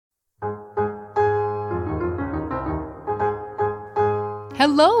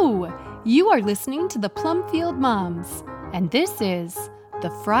Hello! You are listening to the Plumfield Moms, and this is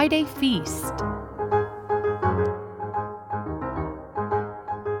the Friday Feast.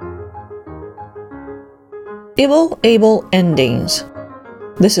 Ible endings.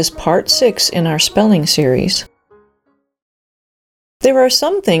 This is part 6 in our spelling series. There are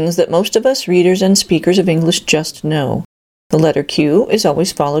some things that most of us readers and speakers of English just know. The letter Q is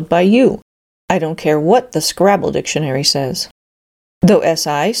always followed by U. I don't care what the Scrabble dictionary says. Though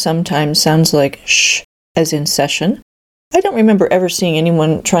SI sometimes sounds like sh, as in session, I don't remember ever seeing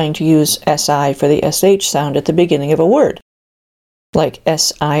anyone trying to use SI for the SH sound at the beginning of a word, like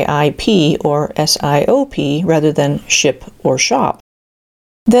SIIP or SIOP rather than ship or shop.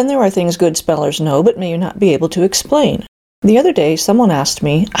 Then there are things good spellers know but may not be able to explain. The other day someone asked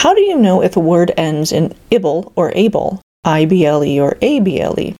me, how do you know if a word ends in ible or able, IBLE or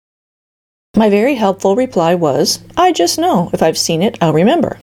ABLE? My very helpful reply was, I just know. If I've seen it, I'll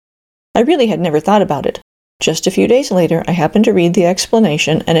remember. I really had never thought about it. Just a few days later, I happened to read the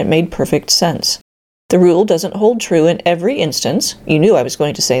explanation, and it made perfect sense. The rule doesn't hold true in every instance. You knew I was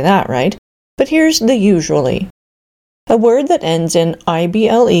going to say that, right? But here's the usually. A word that ends in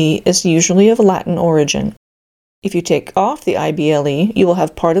IBLE is usually of Latin origin. If you take off the IBLE, you will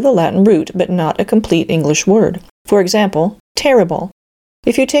have part of the Latin root, but not a complete English word. For example, terrible.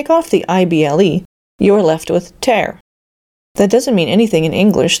 If you take off the IBLE, you are left with ter. That doesn't mean anything in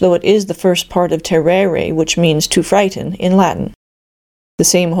English, though it is the first part of terere, which means to frighten in Latin. The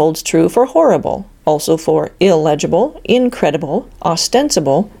same holds true for horrible, also for illegible, incredible,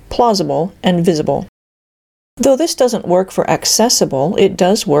 ostensible, plausible, and visible. Though this doesn't work for accessible, it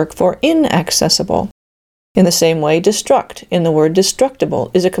does work for inaccessible. In the same way, destruct in the word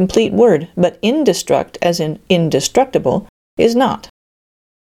destructible is a complete word, but indestruct, as in indestructible, is not.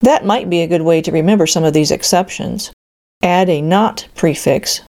 That might be a good way to remember some of these exceptions. Add a not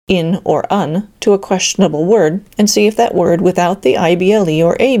prefix, in or un, to a questionable word, and see if that word without the IBLE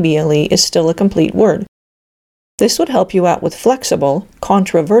or ABLE is still a complete word. This would help you out with flexible,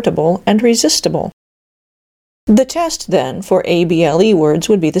 controvertible, and resistible. The test, then, for ABLE words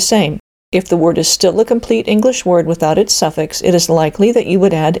would be the same. If the word is still a complete English word without its suffix, it is likely that you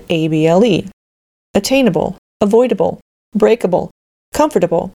would add ABLE. Attainable, avoidable, breakable,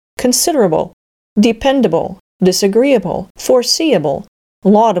 comfortable, considerable, dependable, disagreeable, foreseeable,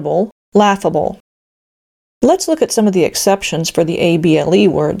 laudable, laughable. Let's look at some of the exceptions for the ABLE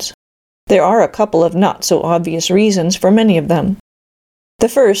words. There are a couple of not-so-obvious reasons for many of them. The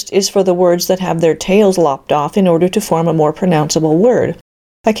first is for the words that have their tails lopped off in order to form a more pronounceable word.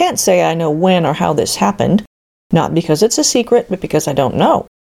 I can't say I know when or how this happened, not because it's a secret, but because I don't know.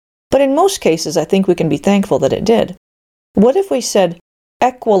 But in most cases, I think we can be thankful that it did. What if we said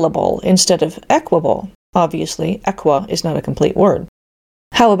equalable instead of equable? Obviously, equa is not a complete word.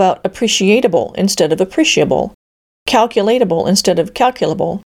 How about appreciatable instead of appreciable? Calculatable instead of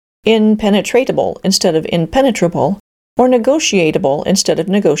calculable? Impenetratable instead of impenetrable? Or negotiatable instead of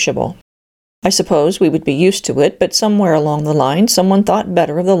negotiable? I suppose we would be used to it, but somewhere along the line, someone thought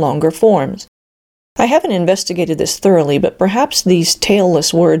better of the longer forms. I haven't investigated this thoroughly, but perhaps these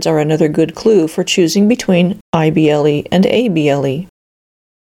tailless words are another good clue for choosing between IBLE and ABLE.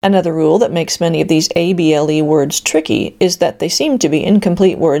 Another rule that makes many of these ABLE words tricky is that they seem to be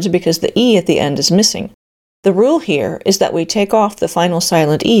incomplete words because the E at the end is missing. The rule here is that we take off the final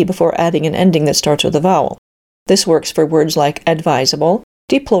silent E before adding an ending that starts with a vowel. This works for words like advisable,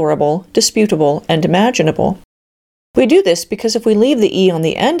 deplorable, disputable, and imaginable. We do this because if we leave the E on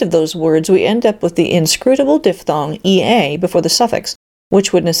the end of those words, we end up with the inscrutable diphthong EA before the suffix,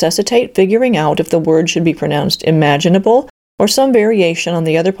 which would necessitate figuring out if the word should be pronounced imaginable or some variation on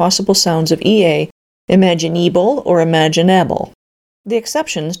the other possible sounds of EA, imaginable or imaginable. The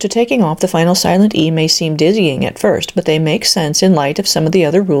exceptions to taking off the final silent E may seem dizzying at first, but they make sense in light of some of the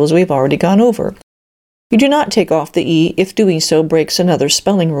other rules we've already gone over. You do not take off the E if doing so breaks another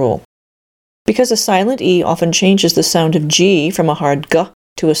spelling rule. Because a silent E often changes the sound of G from a hard G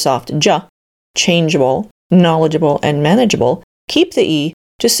to a soft J, changeable, knowledgeable, and manageable, keep the E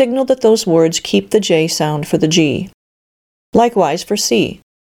to signal that those words keep the J sound for the G. Likewise for C.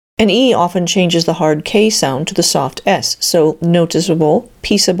 An E often changes the hard K sound to the soft S, so noticeable,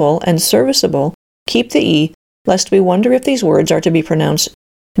 peaceable, and serviceable keep the E, lest we wonder if these words are to be pronounced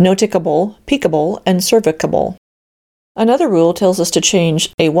noticable, peakable, and cervicable. Another rule tells us to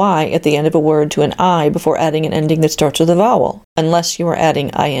change a Y at the end of a word to an I before adding an ending that starts with a vowel, unless you are adding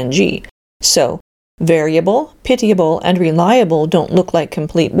ing. So, variable, pitiable, and reliable don't look like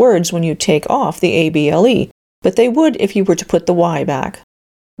complete words when you take off the ABLE, but they would if you were to put the Y back.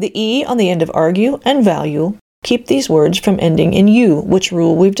 The E on the end of argue and value keep these words from ending in U, which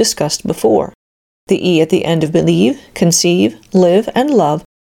rule we've discussed before. The E at the end of believe, conceive, live, and love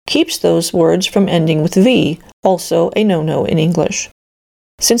keeps those words from ending with V, also a no-no in English.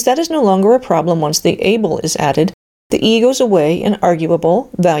 Since that is no longer a problem once the able is added, the E goes away in arguable,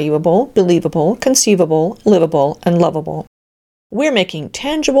 valuable, believable, conceivable, livable, and lovable. We're making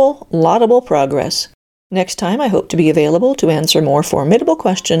tangible, laudable progress. Next time I hope to be available to answer more formidable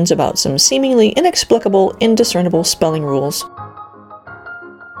questions about some seemingly inexplicable, indiscernible spelling rules.